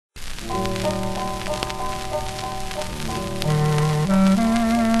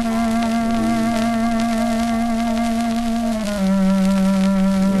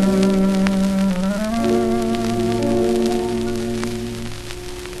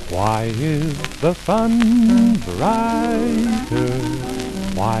Why is the sun brighter?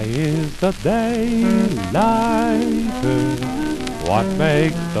 Why is the day lighter? What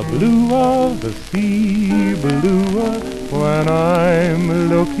makes the blue of the sea bluer when I'm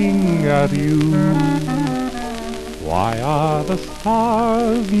looking at you? Why are the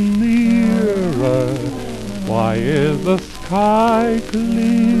stars nearer? Why is the sky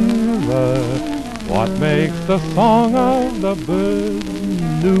clearer? What makes the song of the birds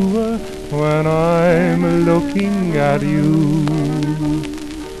newer when I'm looking at you?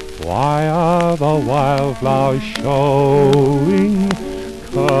 Why are the wildflowers showing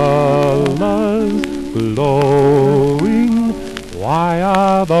colors glowing? Why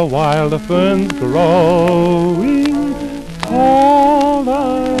are the wild ferns growing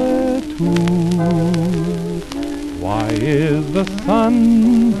taller too? Why is the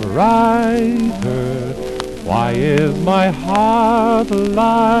sun brighter? Why is my heart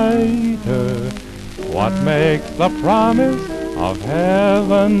lighter? What makes the promise of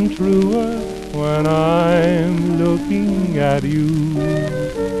heaven truer when I'm looking at you?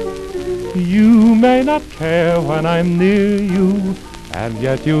 You may not care when I'm near you, and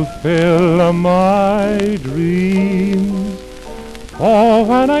yet you fill my dreams. For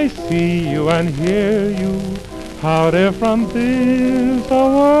when I see you and hear you, how different is the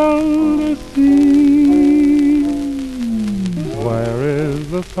world seems. Where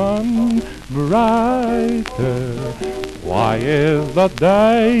is the sun brighter? Why is the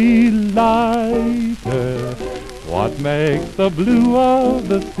day lighter? What makes the blue of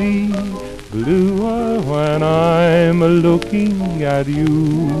the sea bluer when I'm looking at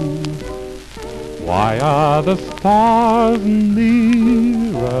you? Why are the stars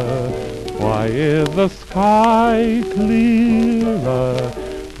nearer? Why is the sky clearer?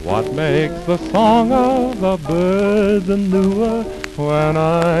 What makes the song of the birds newer when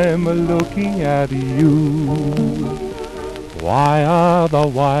I'm looking at you? Why are the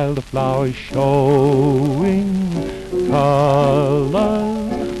wildflowers showing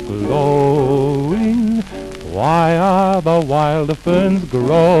colors glowing? Why are the wild ferns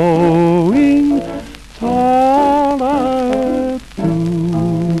growing taller too?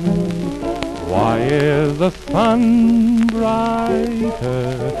 Why is the sun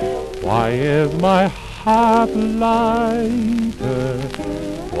brighter? Why is my heart lighter?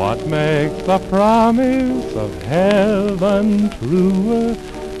 What makes the promise of heaven truer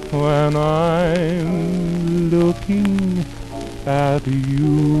when I'm looking at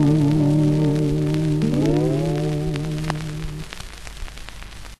you?